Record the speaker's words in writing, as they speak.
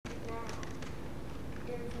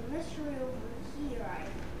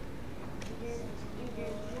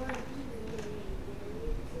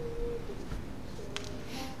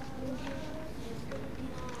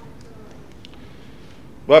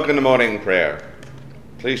Welcome to morning prayer.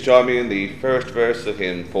 Please join me in the first verse of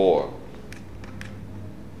hymn 4.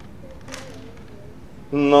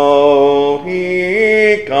 Lo,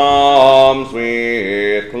 he comes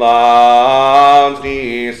with clouds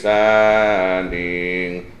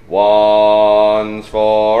descending, once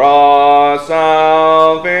for our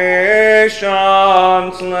salvation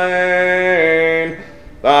slain.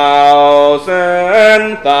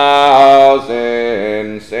 Thousand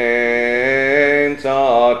saints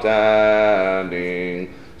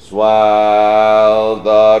attending, swell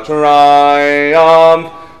the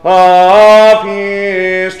triumph of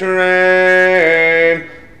his train.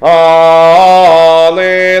 Alleluia,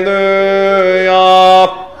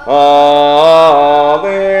 alleluia,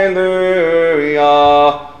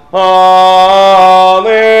 alleluia.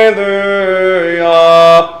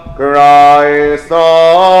 Christ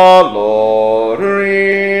the Lord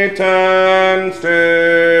returns to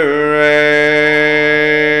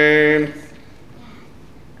reign.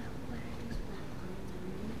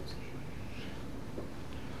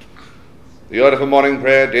 The order for morning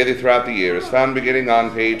prayer daily throughout the year is found beginning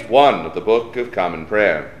on page 1 of the Book of Common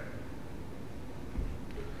Prayer.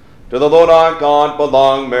 To the Lord our God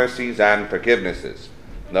belong mercies and forgivenesses,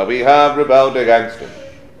 though we have rebelled against him.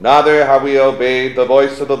 Neither have we obeyed the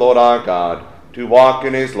voice of the Lord our God, to walk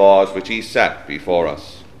in his laws which he set before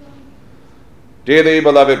us. Dearly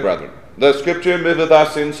beloved brethren, the Scripture moveth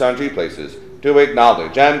us in sundry places to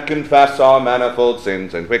acknowledge and confess our manifold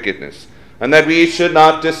sins and wickedness, and that we should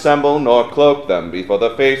not dissemble nor cloak them before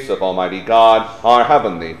the face of Almighty God, our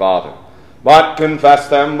heavenly Father, but confess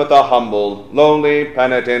them with a humble, lowly,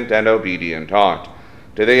 penitent, and obedient heart,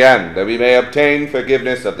 to the end that we may obtain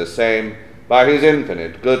forgiveness of the same by his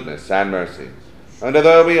infinite goodness and mercy. And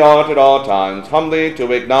although we ought at all times humbly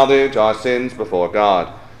to acknowledge our sins before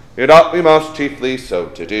God, it ought we most chiefly so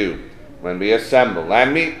to do, when we assemble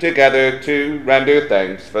and meet together to render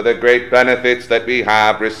thanks for the great benefits that we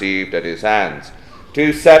have received at his hands,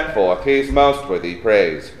 to set forth his most worthy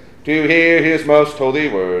praise, to hear his most holy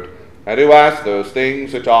word, and to ask those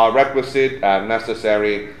things which are requisite and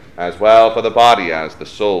necessary, as well for the body as the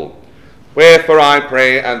soul. Wherefore I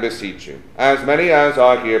pray and beseech you, as many as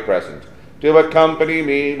are here present, to accompany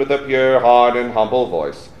me with a pure heart and humble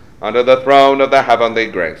voice under the throne of the heavenly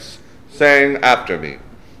grace, saying after me,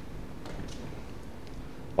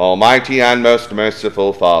 Almighty and most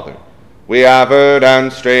merciful Father, we have erred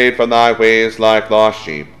and strayed from thy ways like lost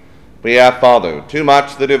sheep. We have followed too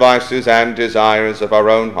much the devices and desires of our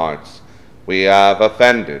own hearts. We have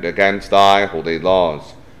offended against thy holy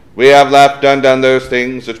laws. We have left undone those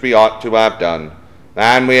things which we ought to have done,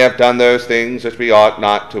 and we have done those things which we ought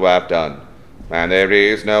not to have done, and there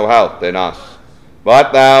is no help in us.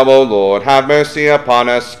 But thou, O Lord, have mercy upon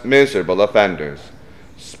us miserable offenders.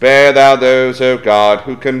 Spare thou those, O God,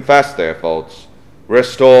 who confess their faults.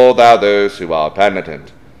 Restore thou those who are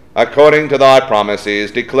penitent, according to thy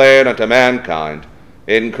promises declared unto mankind,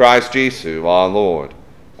 in Christ Jesus our Lord.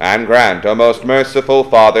 And grant, O most merciful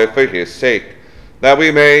Father, for his sake, that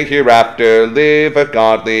we may hereafter live a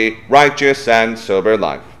godly, righteous, and sober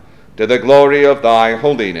life, to the glory of thy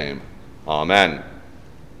holy name. Amen.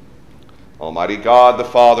 Almighty God, the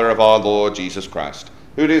Father of our Lord Jesus Christ,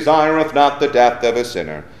 who desireth not the death of a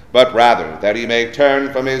sinner, but rather that he may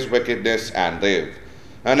turn from his wickedness and live,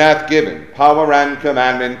 and hath given power and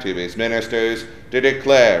commandment to his ministers to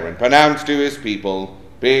declare and pronounce to his people,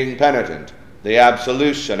 being penitent, the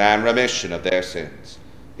absolution and remission of their sins.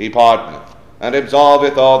 He pardoneth and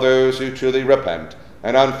absolveth all those who truly repent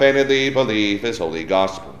and unfeignedly believe his holy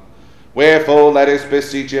gospel. Wherefore let us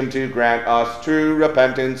beseech him to grant us true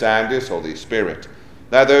repentance and his Holy Spirit,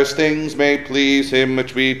 that those things may please him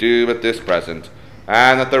which we do at this present,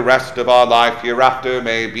 and that the rest of our life hereafter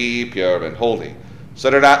may be pure and holy,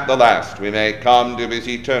 so that at the last we may come to his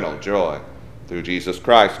eternal joy, through Jesus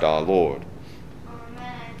Christ our Lord.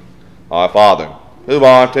 Amen. Our Father, who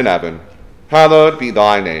art in heaven, hallowed be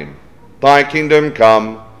thy name. Thy kingdom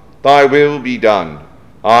come, thy will be done,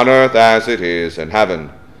 on earth as it is in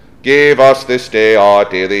heaven. Give us this day our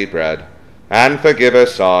daily bread, and forgive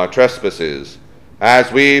us our trespasses,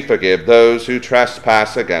 as we forgive those who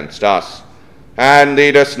trespass against us. And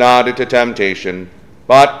lead us not into temptation,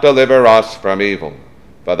 but deliver us from evil.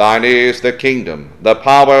 For thine is the kingdom, the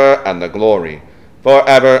power, and the glory,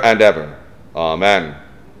 forever and ever. Amen.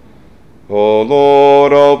 O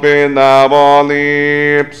Lord, open thou our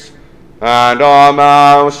lips, and our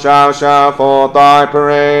mouths shall shout forth thy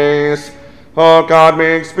praise. O God,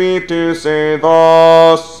 make speed to save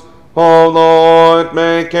us. O Lord,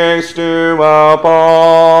 make haste to help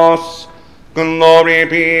us. Glory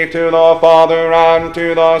be to the Father, and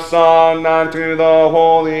to the Son, and to the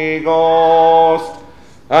Holy Ghost,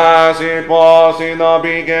 as it was in the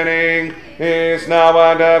beginning, is now,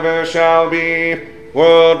 and ever shall be,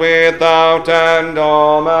 world without end.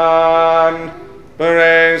 Amen.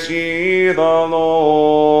 Praise ye the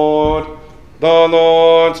Lord. The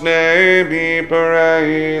Lord's name be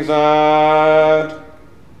praised. The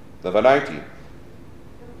Venite.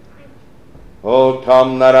 O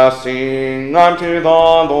come, let us sing unto the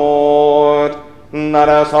Lord. Let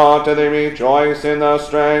us heartily rejoice in the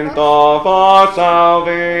strength of our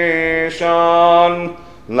salvation.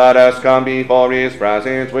 Let us come before his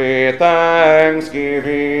presence with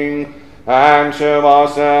thanksgiving, and show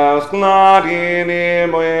ourselves glad in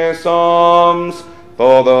him with psalms.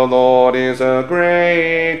 For the Lord is a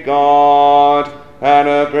great God, and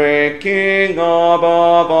a great King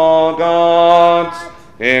above all gods.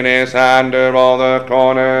 In his hand are all the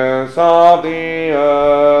corners of the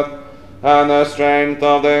earth, and the strength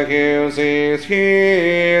of the hills is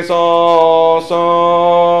his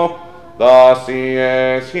also. The sea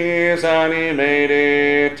is his, and he made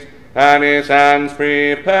it, and his hands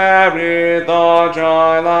prepared the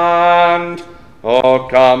dry land. O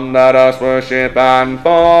come, let us worship and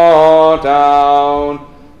fall down,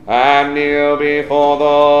 and kneel before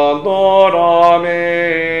the Lord our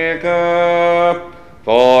Maker.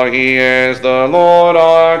 For he is the Lord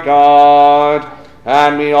our God,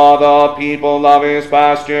 and we are the people of his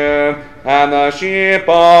pasture, and the sheep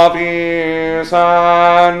of his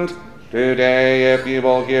hand. Today, if you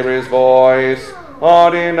will hear his voice,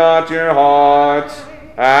 harden not your hearts,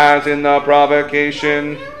 as in the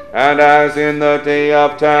provocation, and as in the day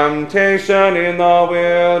of temptation in the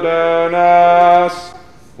wilderness,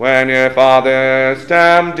 when your fathers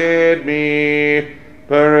tempted me,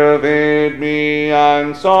 proved me,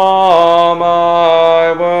 and saw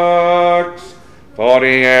my works. 40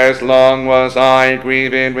 years long was I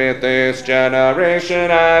grieved with this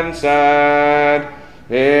generation, and said,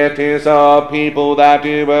 it is a people that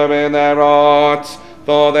do err in their hearts,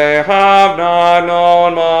 for they have not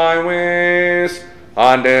known my ways.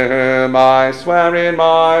 Unto whom I swear in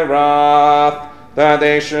my wrath, that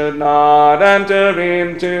they should not enter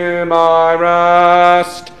into my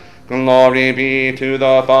rest. Glory be to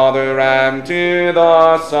the Father, and to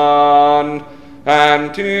the Son,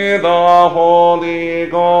 and to the Holy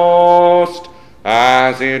Ghost,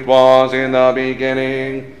 as it was in the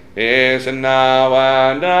beginning, is now,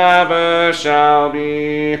 and ever shall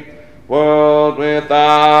be, world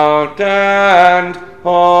without end.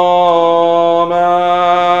 Amen.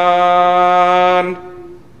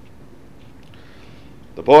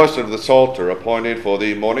 The portion of the Psalter appointed for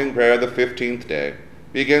the morning prayer the 15th day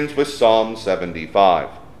begins with Psalm 75,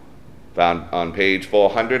 found on page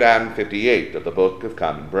 458 of the Book of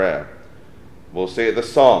Common Prayer. We'll say the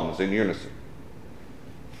Psalms in unison.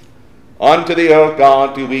 Unto thee, O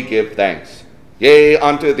God, do we give thanks. Yea,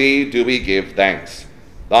 unto thee do we give thanks.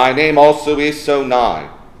 Thy name also is so nigh,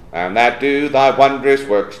 and that do thy wondrous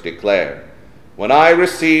works declare. When I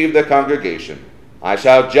receive the congregation, I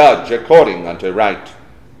shall judge according unto right.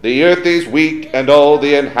 The earth is weak, and all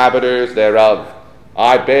the inhabitants thereof.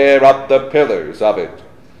 I bear up the pillars of it.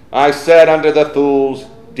 I said unto the fools,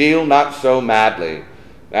 deal not so madly,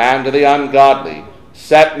 and to the ungodly,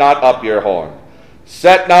 set not up your horn.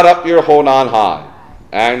 Set not up your horn on high,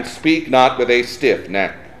 and speak not with a stiff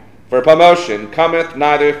neck. For promotion cometh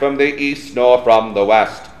neither from the east, nor from the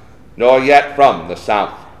west, nor yet from the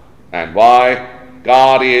south. And why?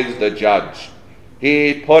 God is the judge.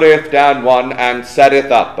 He putteth down one, and setteth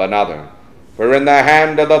up another. For in the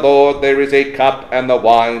hand of the Lord there is a cup, and the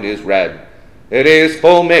wine is red. It is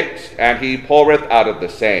full mixed, and he poureth out of the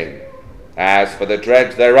same. As for the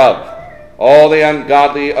dregs thereof, all the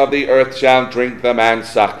ungodly of the earth shall drink them and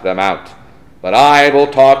suck them out. But I will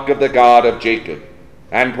talk of the God of Jacob,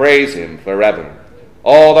 and praise him forever.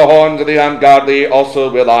 All the horns of the ungodly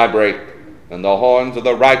also will I break, and the horns of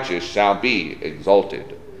the righteous shall be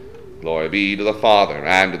exalted. Glory be to the Father,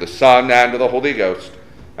 and to the Son, and to the Holy Ghost,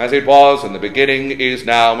 as it was in the beginning, is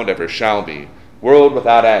now, and ever shall be, world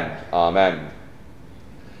without end. Amen.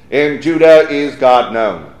 In Judah is God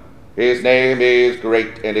known. His name is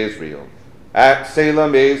great in Israel. At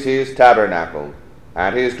Salem is his tabernacle,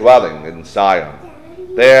 and his dwelling in Zion.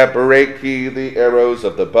 There brake he the arrows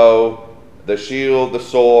of the bow, the shield, the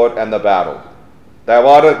sword, and the battle. Thou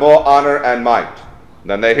art of more honor and might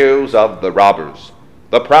than the hills of the robbers.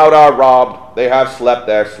 The proud are robbed, they have slept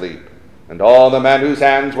their sleep, and all the men whose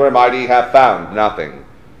hands were mighty have found nothing.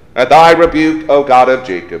 At thy rebuke, O God of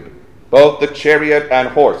Jacob, both the chariot and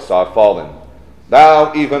horse are fallen.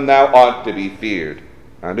 Thou, even thou art to be feared.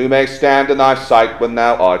 and who may stand in thy sight when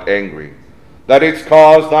thou art angry? That didst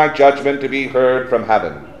cause thy judgment to be heard from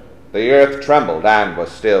heaven. The earth trembled and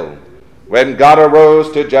was still, when God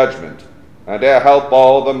arose to judgment, and to help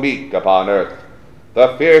all the meek upon earth.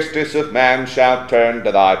 The fierceness of man shalt turn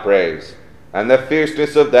to thy praise, and the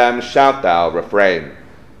fierceness of them shalt thou refrain.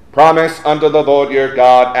 Promise unto the Lord your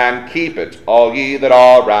God, and keep it, all ye that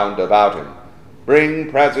are round about him. Bring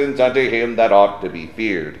presents unto him that ought to be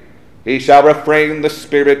feared. He shall refrain the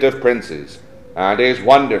spirit of princes, and is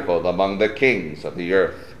wonderful among the kings of the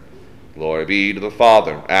earth. Glory be to the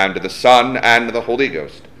Father, and to the Son, and to the Holy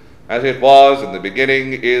Ghost, as it was in the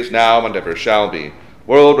beginning, is now, and ever shall be,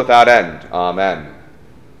 world without end. Amen.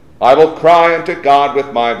 I will cry unto God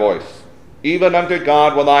with my voice. Even unto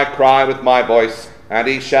God will I cry with my voice, and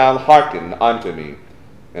he shall hearken unto me.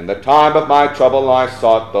 In the time of my trouble I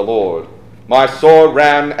sought the Lord. My soul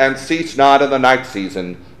ran and ceased not in the night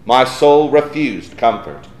season. My soul refused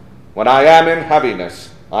comfort. When I am in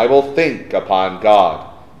heaviness, I will think upon God.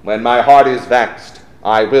 When my heart is vexed,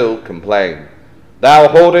 I will complain. Thou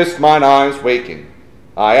holdest mine eyes waking.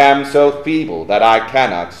 I am so feeble that I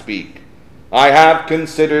cannot speak. I have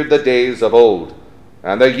considered the days of old,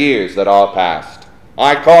 and the years that are past.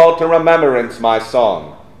 I call to remembrance my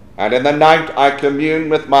song, and in the night I commune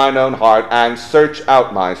with mine own heart, and search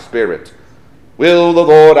out my spirit. Will the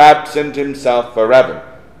Lord absent himself forever,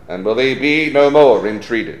 and will he be no more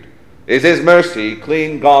entreated? Is his mercy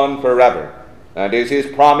clean gone forever, and is his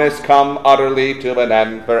promise come utterly to an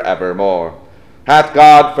end forevermore? Hath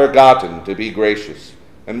God forgotten to be gracious,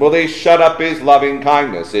 and will he shut up his loving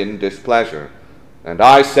kindness in displeasure? And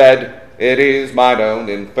I said, it is mine own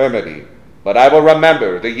infirmity, but I will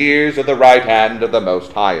remember the years of the right hand of the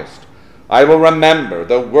Most Highest. I will remember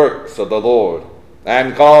the works of the Lord,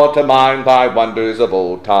 and call to mind thy wonders of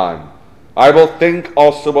old time. I will think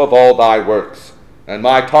also of all thy works, and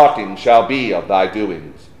my talking shall be of thy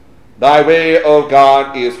doings. Thy way, O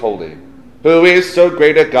God, is holy. Who is so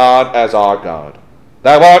great a God as our God?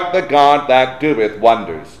 Thou art the God that doeth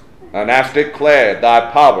wonders, and hast declared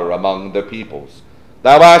thy power among the peoples.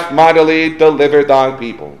 Thou hast mightily delivered thy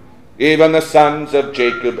people, even the sons of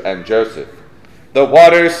Jacob and Joseph. The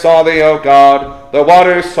waters saw thee, O God, the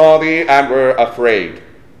waters saw thee and were afraid.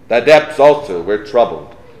 The depths also were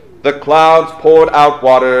troubled. The clouds poured out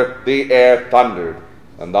water, the air thundered,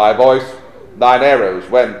 and thy voice, thine arrows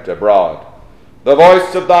went abroad. The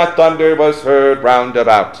voice of thy thunder was heard round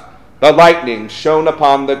about. The lightning shone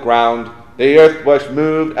upon the ground. The earth was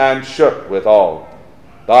moved and shook withal.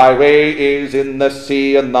 Thy way is in the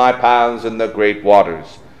sea, and thy paths in the great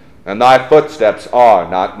waters, and thy footsteps are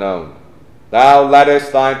not known. Thou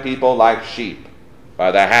leddest thy people like sheep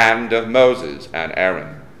by the hand of Moses and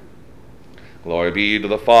Aaron. Glory be to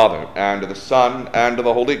the Father, and to the Son, and to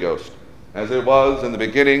the Holy Ghost, as it was in the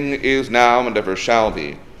beginning, is now, and ever shall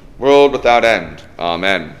be, world without end.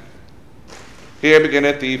 Amen. Here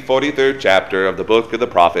beginneth the 43rd chapter of the book of the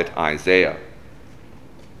prophet Isaiah.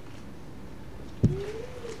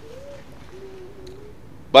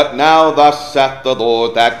 But now thus saith the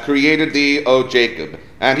Lord that created thee, O Jacob,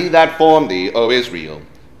 and he that formed thee, O Israel,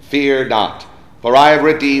 fear not, for I have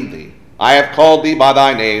redeemed thee. I have called thee by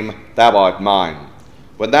thy name, thou art mine.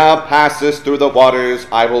 When thou passest through the waters,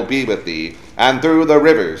 I will be with thee, and through the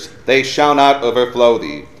rivers, they shall not overflow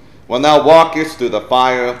thee. When thou walkest through the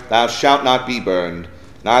fire, thou shalt not be burned,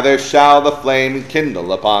 neither shall the flame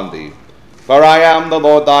kindle upon thee. For I am the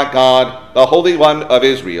Lord thy God, the Holy One of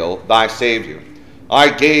Israel, thy Saviour. I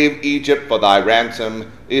gave Egypt for thy ransom,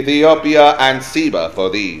 Ethiopia and Seba for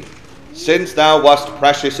thee. Since thou wast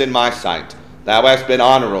precious in my sight, thou hast been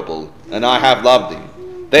honorable, and I have loved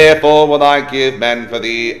thee. Therefore will I give men for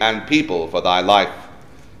thee, and people for thy life.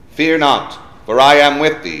 Fear not, for I am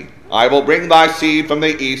with thee. I will bring thy seed from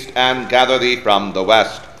the east, and gather thee from the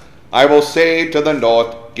west. I will say to the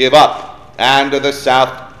north, give up, and to the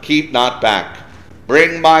south, keep not back.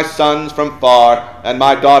 Bring my sons from far, and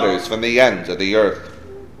my daughters from the ends of the earth.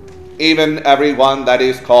 Even every one that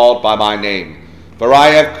is called by my name. For I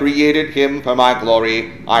have created him for my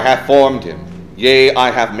glory. I have formed him. Yea,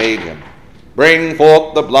 I have made him. Bring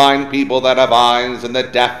forth the blind people that have eyes, and the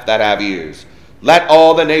deaf that have ears. Let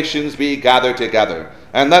all the nations be gathered together,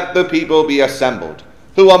 and let the people be assembled.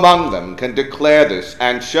 Who among them can declare this,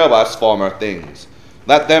 and show us former things?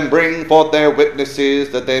 Let them bring forth their witnesses,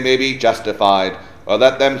 that they may be justified, or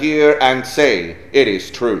let them hear and say, it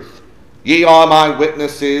is truth. Ye are my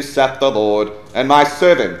witnesses, saith the Lord, and my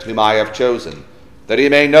servant whom I have chosen, that he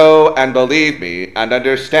may know and believe me, and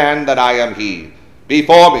understand that I am he.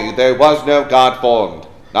 Before me there was no God formed,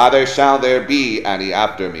 neither shall there be any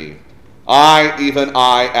after me. I, even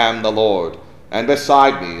I, am the Lord. and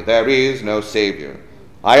beside me there is no Savior.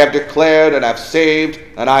 I have declared and have saved,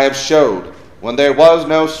 and I have showed, when there was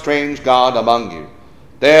no strange God among you.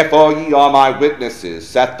 Therefore ye are my witnesses,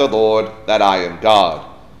 saith the Lord, that I am God.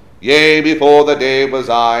 Yea, before the day was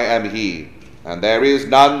I am he, and there is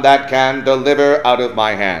none that can deliver out of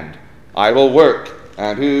my hand. I will work,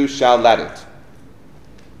 and who shall let it?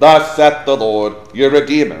 Thus saith the Lord, your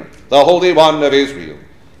Redeemer, the Holy One of Israel.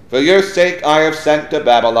 For your sake I have sent to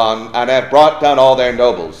Babylon, and have brought down all their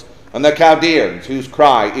nobles, and the Chaldeans, whose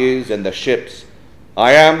cry is in the ships.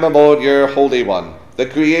 I am the Lord your Holy One, the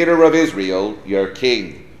Creator of Israel, your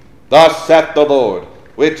King. Thus saith the Lord,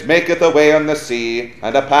 which maketh a way on the sea,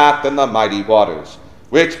 and a path in the mighty waters,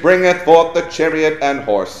 which bringeth forth the chariot and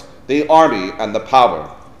horse, the army and the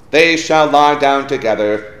power. They shall lie down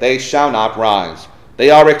together, they shall not rise. They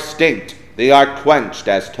are extinct, they are quenched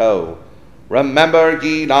as tow. Remember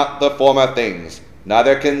ye not the former things,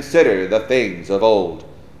 neither consider the things of old.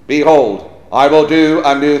 Behold, I will do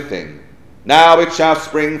a new thing. Now it shall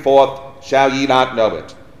spring forth, shall ye not know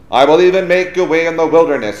it? I will even make a way in the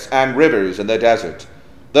wilderness, and rivers in the desert.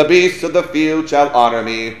 The beasts of the field shall honor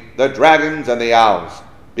me, the dragons and the owls,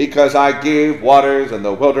 because I give waters in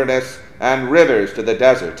the wilderness, and rivers to the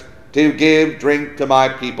desert, to give drink to my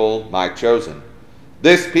people, my chosen.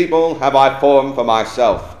 This people have I formed for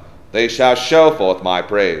myself. They shall show forth my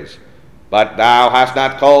praise. But thou hast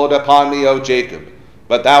not called upon me, O Jacob,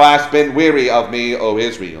 but thou hast been weary of me, O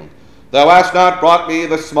Israel. Thou hast not brought me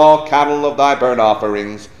the small cattle of thy burnt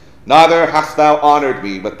offerings, neither hast thou honored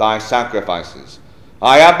me with thy sacrifices.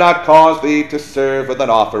 I have not caused thee to serve with an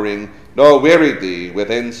offering, nor wearied thee with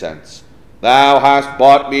incense. Thou hast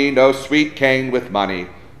bought me no sweet cane with money,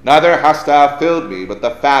 neither hast thou filled me with the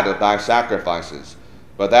fat of thy sacrifices.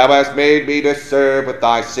 But thou hast made me to serve with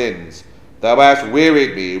thy sins. Thou hast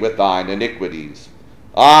wearied me with thine iniquities.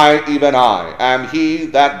 I, even I, am he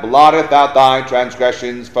that blotteth out thy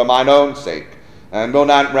transgressions for mine own sake, and will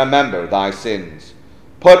not remember thy sins.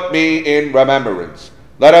 Put me in remembrance.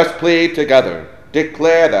 Let us plead together.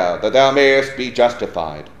 Declare thou that thou mayest be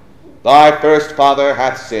justified. Thy first father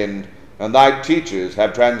hath sinned, and thy teachers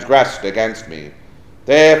have transgressed against me.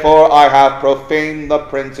 Therefore I have profaned the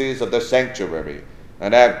princes of the sanctuary,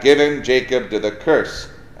 and have given Jacob to the curse,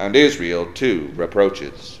 and Israel to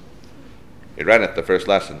reproaches. It runneth the first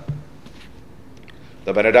lesson.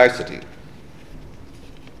 The Benedicite.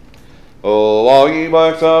 O all ye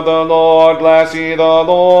works of the Lord, bless ye the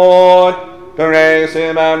Lord. Praise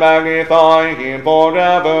him and magnify him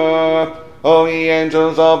forever. O ye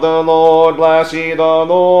angels of the Lord, bless ye the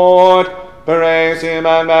Lord. Praise him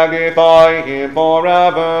and magnify him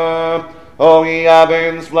forever. O ye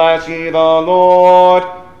heavens, bless ye the Lord.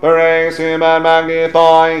 Praise him and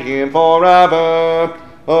magnify him forever.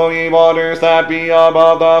 O ye waters that be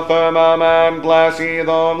above the firmament, bless ye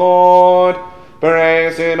the Lord.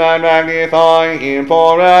 Praise him and magnify him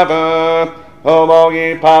forever. O all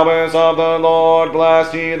ye powers of the Lord,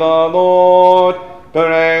 bless ye the Lord.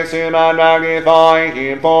 Praise him and magnify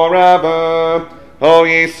him forever. O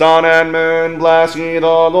ye sun and moon, bless ye the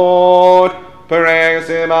Lord. Praise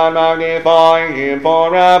him and magnify him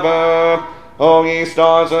forever. O ye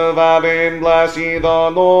stars of heaven, bless ye the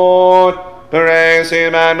Lord. Praise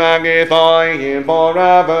him and magnify him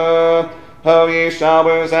forever. O ye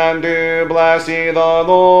showers and dew, bless ye the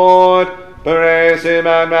Lord. Praise him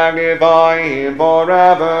and magnify him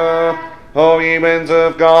forever. O ye winds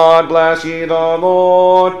of God, bless ye the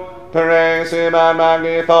Lord. Praise him and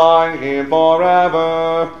magnify him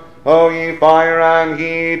forever. O ye fire and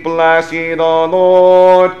heat, bless ye the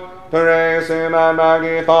Lord. Praise him and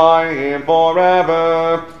magnify him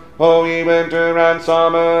forever. O ye winter and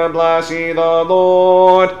summer, bless ye the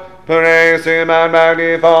Lord. Praise him and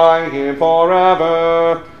magnify him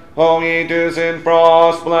forever. O ye dews and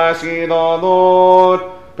frost, bless ye the Lord.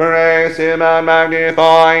 Praise him and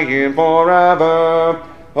magnify him forever.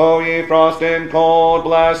 O ye frost and cold,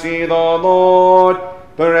 bless ye the Lord.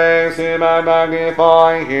 Praise him and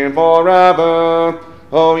magnify him forever.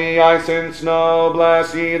 O ye ice and snow,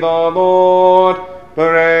 bless ye the Lord.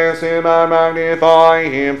 Praise him and magnify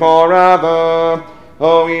him forever.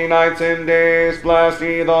 O ye nights and days, bless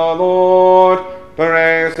ye the Lord.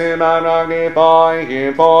 Praise him and magnify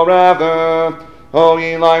him forever. O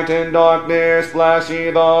ye light and darkness, bless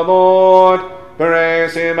ye the Lord.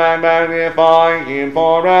 Praise him and magnify him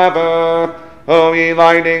forever. O ye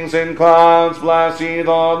lightnings and clouds, bless ye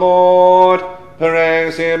the Lord.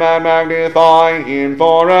 Praise him and magnify him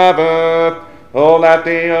forever. O let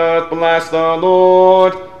the earth bless the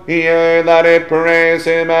Lord. Yea, let it praise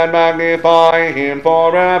him and magnify him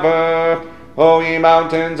forever. O ye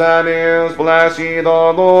mountains and hills, bless ye the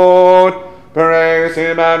Lord. praise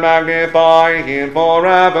him and magnify him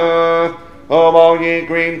forever. O all ye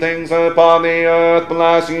green things upon the earth,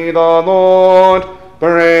 bless ye the Lord.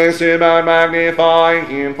 Praise him and magnify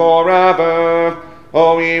him forever.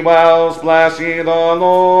 O ye wells, bless ye the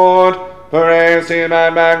Lord. Praise him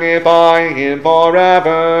and magnify him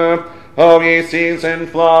forever. O ye seas and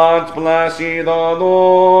floods, bless ye the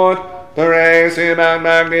Lord. Praise him and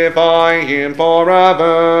magnify him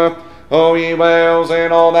forever. O ye whales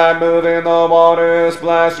and all that move in the waters,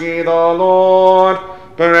 bless ye the Lord.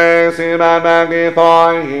 Praise him and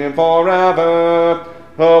magnify him forever.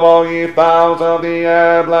 O all ye fowls of the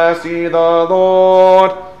air, bless ye the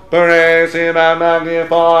Lord. Praise him and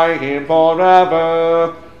magnify him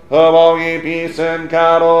forever. O all ye beasts and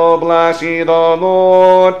cattle, bless ye the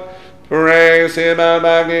Lord. Praise him and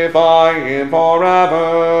magnify him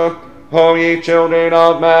forever. O ye children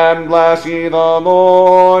of men, bless ye the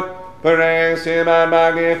Lord. Praise him and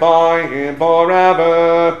magnify him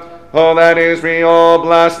forever. O that Israel,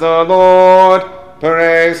 bless the Lord.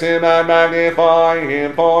 Praise him and magnify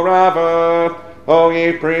him forever. O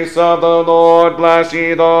ye priests of the Lord, bless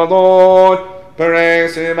ye the Lord.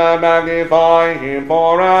 Praise him and magnify him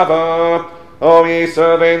forever. O ye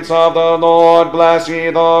servants of the Lord, bless ye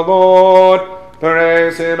the Lord.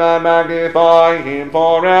 Praise him and magnify him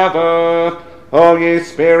forever. O ye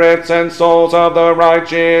spirits and souls of the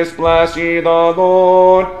righteous, bless ye the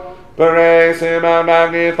Lord. Praise him and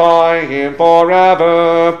magnify him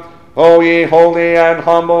forever. O ye holy and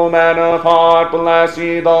humble men of heart, bless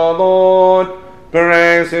ye the Lord.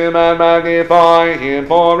 Praise him and magnify him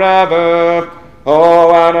forever.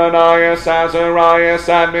 O Ananias, Azarias,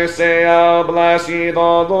 and Mishael, bless ye the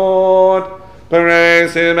Lord.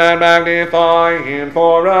 Praise him and magnify him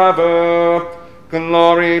forever.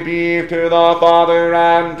 Glory be to the Father,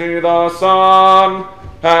 and to the Son,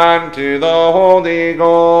 and to the Holy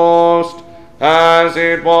Ghost, as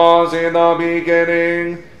it was in the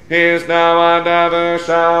beginning, is now, and ever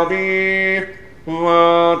shall be,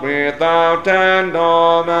 world without end.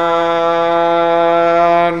 Amen.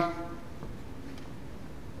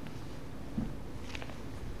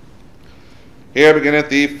 Here beginneth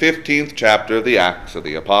the 15th chapter of the Acts of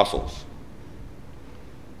the Apostles.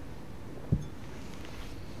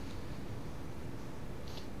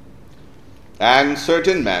 And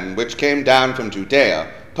certain men which came down from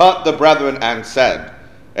Judea taught the brethren and said,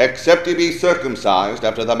 Except ye be circumcised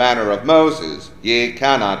after the manner of Moses, ye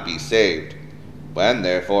cannot be saved. When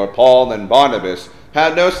therefore Paul and Barnabas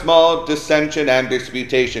had no small dissension and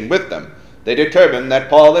disputation with them, they determined that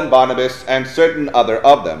Paul and Barnabas and certain other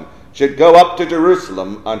of them should go up to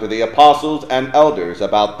Jerusalem unto the apostles and elders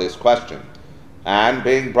about this question. And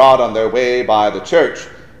being brought on their way by the church,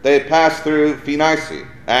 they passed through Phoenicia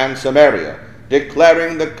and Samaria,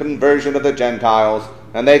 declaring the conversion of the Gentiles,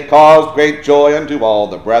 and they caused great joy unto all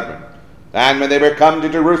the brethren. And when they were come to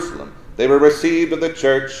Jerusalem, they were received of the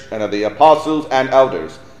church and of the apostles and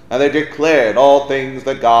elders, and they declared all things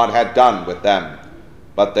that God had done with them.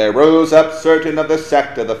 But there rose up certain of the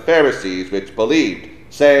sect of the Pharisees which believed,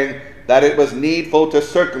 saying that it was needful to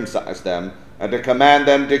circumcise them, and to command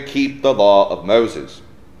them to keep the law of Moses.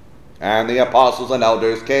 And the apostles and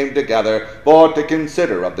elders came together for to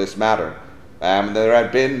consider of this matter. And when there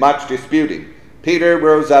had been much disputing, Peter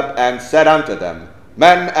rose up and said unto them,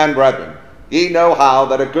 Men and brethren, ye know how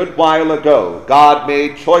that a good while ago God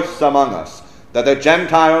made choice among us, that the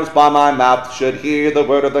Gentiles by my mouth should hear the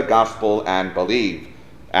word of the gospel and believe.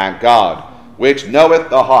 And God, which knoweth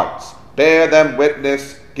the hearts, bare them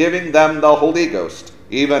witness, giving them the Holy Ghost,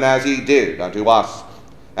 even as he did unto us,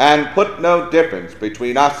 and put no difference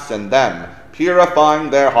between us and them,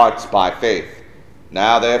 purifying their hearts by faith.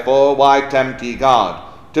 Now therefore why tempt ye God,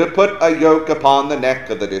 to put a yoke upon the neck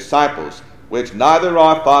of the disciples, which neither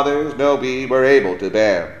our fathers nor we were able to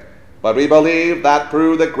bear? But we believe that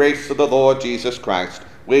through the grace of the Lord Jesus Christ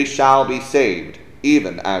we shall be saved,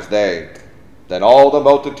 even as they. Then all the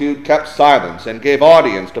multitude kept silence, and gave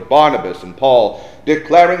audience to Barnabas and Paul,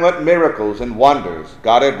 declaring what miracles and wonders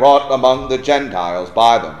God had wrought among the Gentiles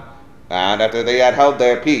by them. And after they had held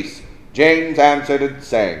their peace, James answered,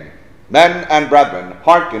 saying, Men and brethren,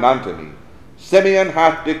 hearken unto me. Simeon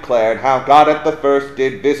hath declared how God at the first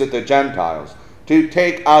did visit the Gentiles, to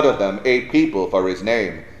take out of them a people for his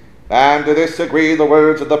name. And to this agree the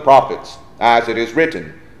words of the prophets, as it is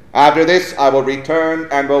written, After this I will return,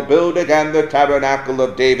 and will build again the tabernacle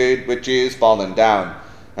of David, which is fallen down.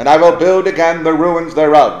 And I will build again the ruins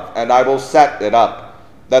thereof, and I will set it up,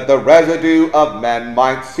 that the residue of men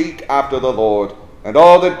might seek after the Lord, and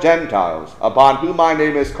all the Gentiles, upon whom my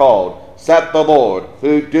name is called, saith the Lord,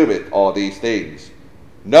 who doeth all these things.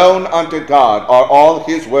 Known unto God are all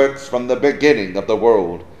his works from the beginning of the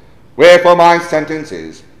world. Wherefore my sentence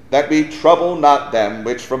is, that we trouble not them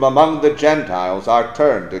which from among the Gentiles are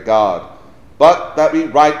turned to God, but that we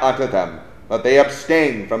write unto them, that they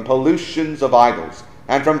abstain from pollutions of idols,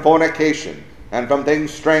 and from fornication, and from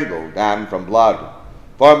things strangled, and from blood.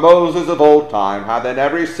 For Moses of old time hath in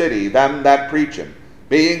every city them that preach him,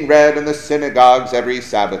 being read in the synagogues every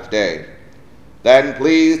Sabbath day. Then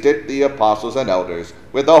pleased it the apostles and elders,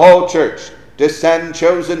 with the whole church, to send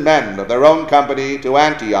chosen men of their own company to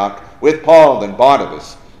Antioch with Paul and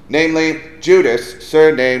Barnabas, namely Judas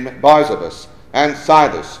surnamed Barsabas, and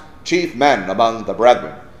Silas, chief men among the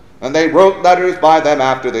brethren. And they wrote letters by them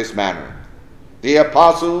after this manner: The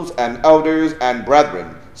apostles and elders and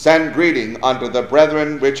brethren send greeting unto the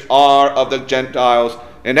brethren which are of the Gentiles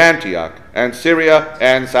in Antioch and Syria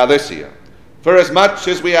and Cilicia. Forasmuch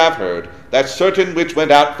as we have heard that certain which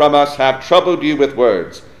went out from us have troubled you with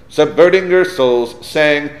words, subverting your souls,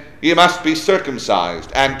 saying, Ye must be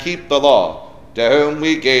circumcised and keep the law, to whom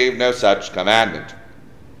we gave no such commandment.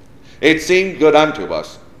 It seemed good unto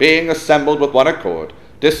us, being assembled with one accord,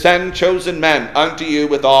 to send chosen men unto you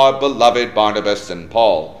with our beloved Barnabas and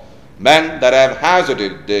Paul, men that have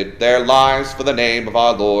hazarded their lives for the name of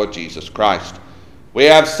our Lord Jesus Christ. We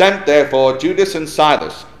have sent therefore Judas and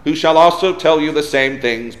Silas, who shall also tell you the same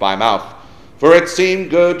things by mouth. For it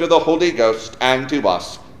seemed good to the Holy Ghost and to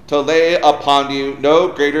us to lay upon you no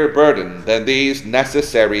greater burden than these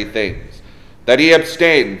necessary things, that ye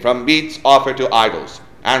abstain from meats offered to idols,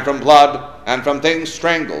 and from blood, and from things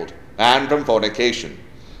strangled, and from fornication.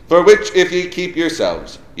 For which if ye keep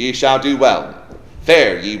yourselves, ye shall do well.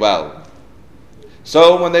 Fare ye well.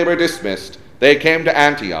 So when they were dismissed, they came to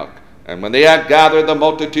Antioch, and when they had gathered the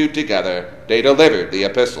multitude together, they delivered the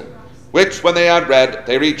epistle, which when they had read,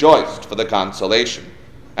 they rejoiced for the consolation.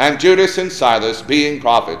 And Judas and Silas, being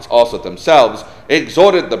prophets also themselves,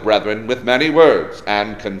 exhorted the brethren with many words,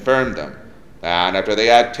 and confirmed them. And after they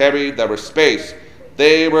had tarried there a space,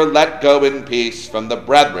 they were let go in peace from the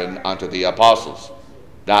brethren unto the apostles.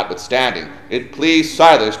 Notwithstanding, it pleased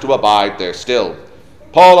Silas to abide there still.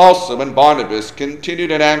 Paul also and Barnabas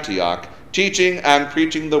continued in Antioch, teaching and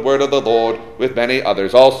preaching the word of the Lord with many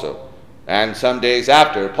others also. And some days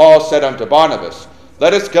after, Paul said unto Barnabas,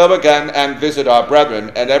 Let us go again and visit our brethren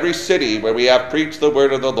in every city where we have preached the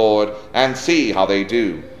word of the Lord, and see how they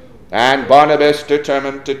do. And Barnabas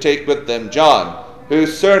determined to take with them John,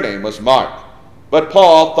 whose surname was Mark. But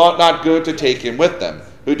Paul thought not good to take him with them,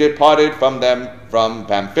 who departed from them from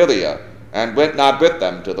Pamphylia, and went not with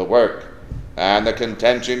them to the work. And the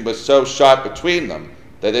contention was so sharp between them,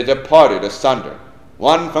 that they departed asunder,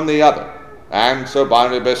 one from the other. And so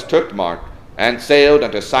Barnabas took Mark, and sailed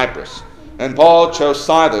unto Cyprus. And Paul chose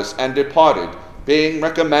Silas, and departed, being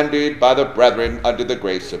recommended by the brethren unto the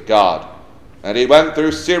grace of God. And he went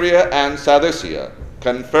through Syria and Cilicia,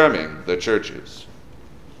 confirming the churches.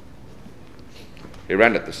 Here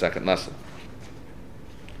endeth the second lesson.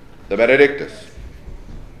 The Benedictus.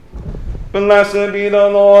 Blessed be the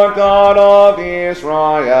Lord God of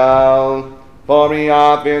Israel, for he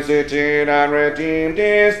hath visited and redeemed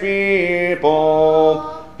his people,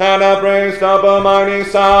 and hath raised up a mighty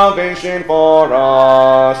salvation for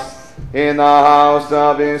us in the house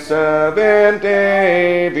of his servant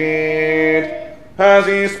David, as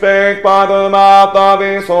he spake by the mouth of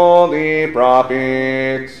his holy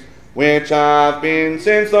prophets, which have been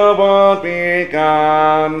since the world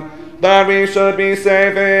began, that we should be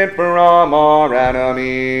saved from our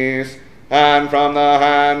enemies, and from the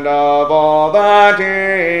hand of all that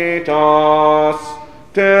hate us,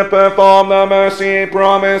 to perform the mercy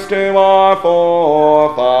promised to our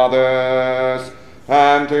forefathers,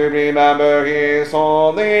 and to remember his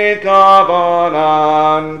holy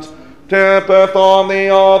covenant, to perform the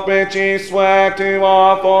oath which he sware to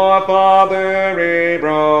our forefather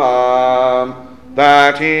Abraham,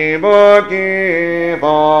 that he would give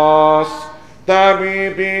us, that we,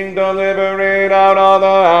 being delivered out of the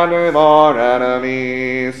hand of our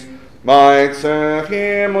enemies, might serve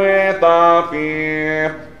him without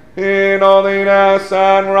fear, in holiness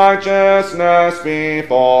and righteousness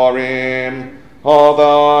before him, all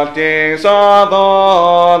the days of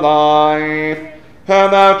our life.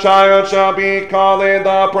 And thou, child, shalt be called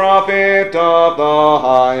the prophet of the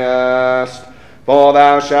highest. For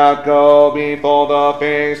thou shalt go before the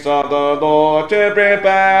face of the Lord to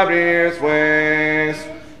prepare his ways,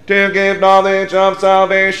 to give knowledge of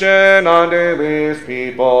salvation unto his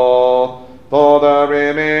people, for the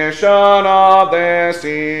remission of their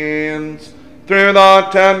sins, through the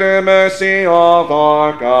tender mercy of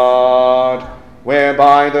our God,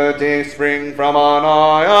 whereby the day spring from on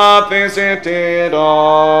high hath visited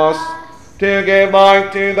us, to give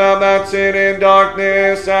light to them that sit in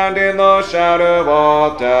darkness and in the shadow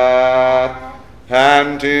of death,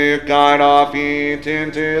 and to guide our feet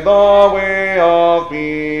into the way of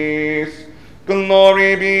peace.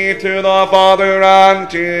 Glory be to the Father, and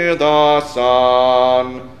to the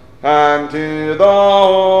Son, and to the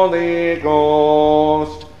Holy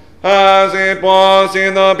Ghost, as it was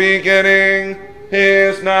in the beginning,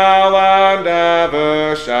 is now, and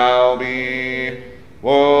ever shall be,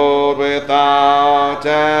 world without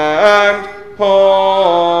end.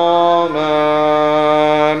 Amen.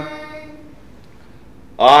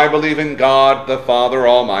 I believe in God, the Father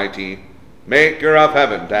Almighty, maker of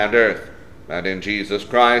heaven and earth, and in Jesus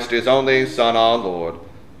Christ, his only Son, our Lord,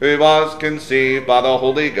 who was conceived by the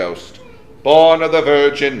Holy Ghost, born of the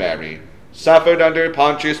Virgin Mary, suffered under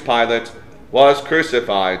Pontius Pilate, was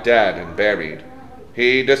crucified, dead, and buried.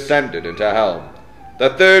 He descended into hell. The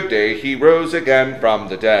third day he rose again from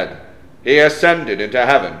the dead. He ascended into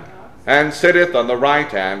heaven, and sitteth on the right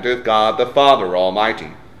hand of God the Father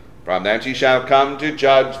Almighty. From thence he shall come to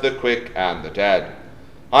judge the quick and the dead.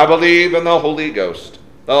 I believe in the Holy Ghost,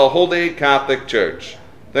 the Holy Catholic Church,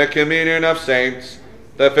 the communion of saints,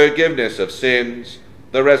 the forgiveness of sins,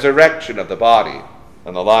 the resurrection of the body,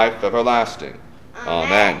 and the life everlasting.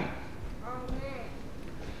 Amen.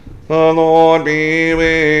 The Lord be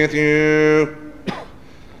with you,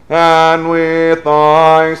 and with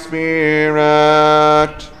thy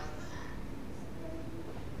spirit.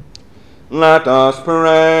 Let us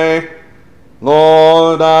pray.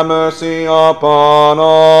 Lord, have mercy upon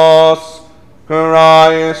us.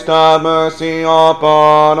 Christ, have mercy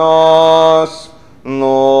upon us.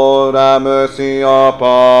 Lord, have mercy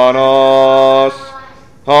upon us.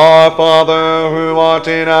 Our Father, who art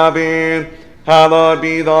in heaven, hallowed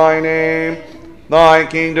be thy name. Thy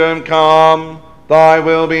kingdom come, thy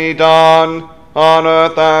will be done, on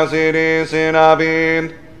earth as it is in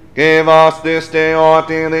heaven. Give us this day our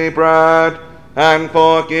daily bread, and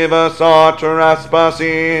forgive us our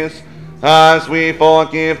trespasses, as we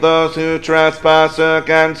forgive those who trespass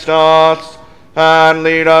against us. And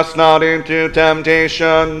lead us not into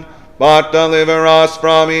temptation, but deliver us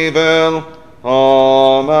from evil.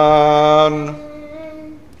 Amen.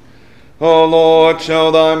 O Lord,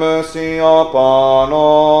 show thy mercy upon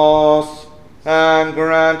us, and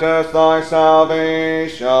grant us thy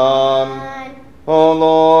salvation. O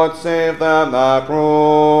Lord, save them that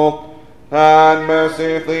rule, and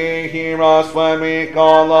mercifully hear us when we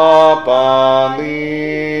call upon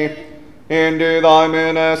thee. Endue thy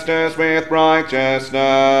ministers with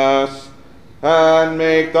righteousness, and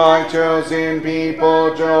make thy chosen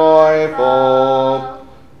people joyful.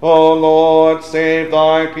 O Lord, save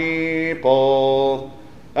thy people,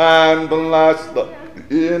 and bless the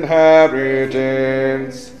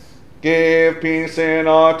inheritance. Give peace in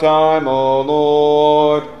our time, O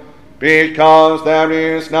Lord, because there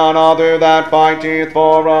is none other that fighteth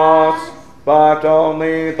for us, but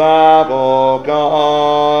only thou, O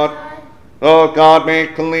God. O God,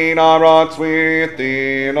 make clean our hearts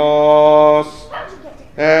within us,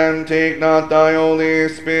 and take not thy Holy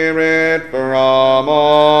Spirit from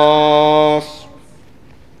us.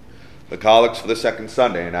 The Collect for the second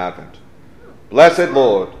Sunday in Advent. Blessed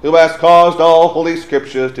Lord, who hast caused all holy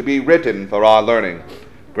scriptures to be written for our learning,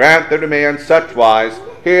 grant that we may in such wise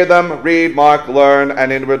hear them, read, mark, learn,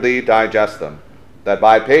 and inwardly digest them, that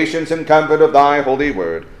by patience and comfort of thy holy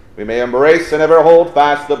word we may embrace and ever hold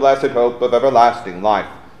fast the blessed hope of everlasting life,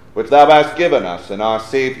 which thou hast given us in our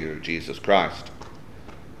Savior, Jesus Christ.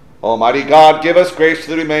 Almighty God, give us grace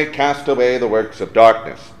that we may cast away the works of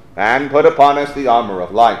darkness, and put upon us the armor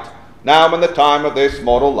of light, now in the time of this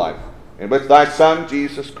mortal life, in which thy Son,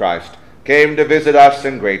 Jesus Christ, came to visit us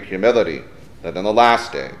in great humility, that in the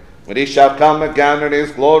last day, when he shall come again in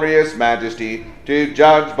his glorious majesty to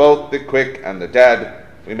judge both the quick and the dead,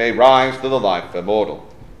 we may rise to the life immortal,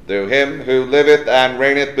 through him who liveth and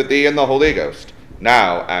reigneth with thee in the Holy Ghost,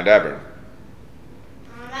 now and ever.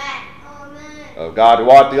 Amen. O God, who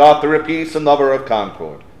art the author of peace and lover of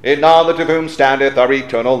concord, in knowledge of whom standeth our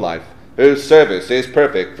eternal life, whose service is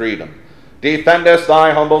perfect freedom, defend us,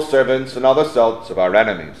 thy humble servants, and all the assaults of our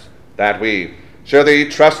enemies, that we, surely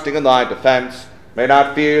trusting in thy defense, may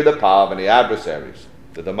not fear the power of any adversaries,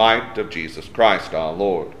 through the might of Jesus Christ our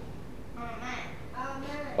Lord.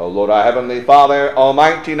 O Lord, our heavenly Father,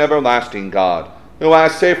 almighty and everlasting God, who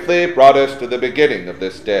hast safely brought us to the beginning of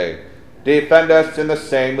this day, defend us in the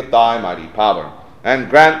same with thy mighty power, and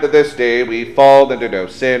grant that this day we fall into no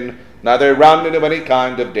sin, neither run into any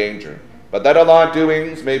kind of danger, but that all our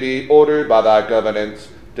doings may be ordered by thy governance,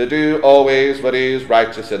 to do always what is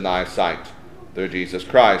righteous in thy sight, through Jesus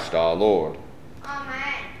Christ our Lord.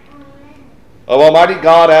 Amen. O Almighty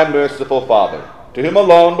God and merciful Father, to whom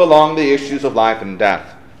alone belong the issues of life and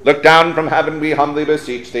death, look down from heaven, we humbly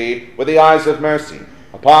beseech thee, with the eyes of mercy,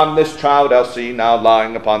 upon this child Elsie, now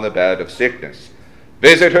lying upon the bed of sickness.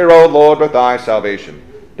 Visit her, O Lord, with thy salvation.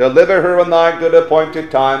 Deliver her in thy good appointed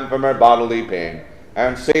time from her bodily pain,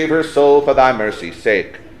 and save her soul for thy mercy's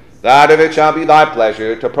sake, that if it shall be thy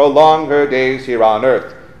pleasure to prolong her days here on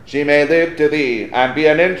earth, she may live to thee, and be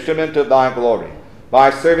an instrument of thy glory, by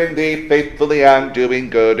serving thee faithfully and doing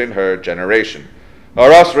good in her generation.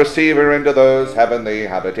 Or else receive her into those heavenly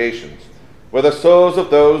habitations, where the souls of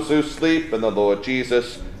those who sleep in the Lord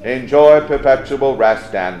Jesus enjoy perpetual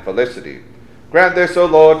rest and felicity. Grant this, O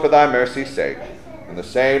Lord, for thy mercy's sake, and the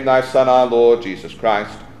same thy Son, our Lord Jesus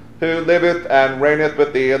Christ, who liveth and reigneth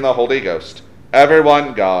with thee in the Holy Ghost, ever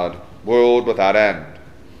one God, world without end.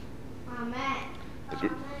 Amen.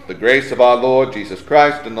 The grace of our Lord Jesus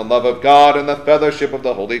Christ, and the love of God, and the fellowship of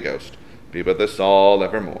the Holy Ghost be with us all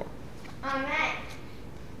evermore. Amen.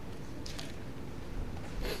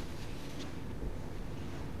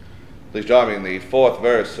 Please join me in the fourth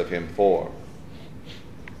verse of hymn 4.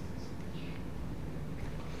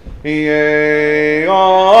 Yea,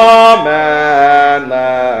 amen,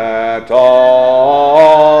 let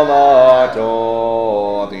all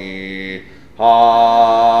adore thee,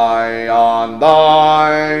 high on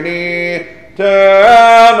thine eternal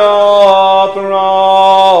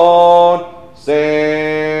throne.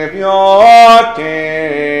 Saviour,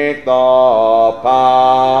 take the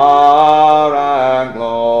power and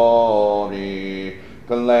glory,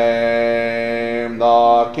 claim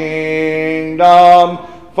the kingdom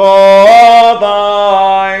for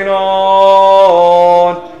thine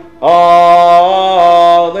own. Alleluia,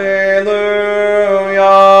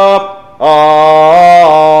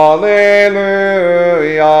 alleluia,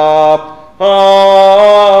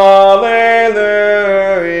 alleluia.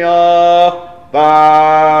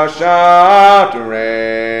 Thou shalt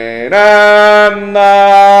reign and thou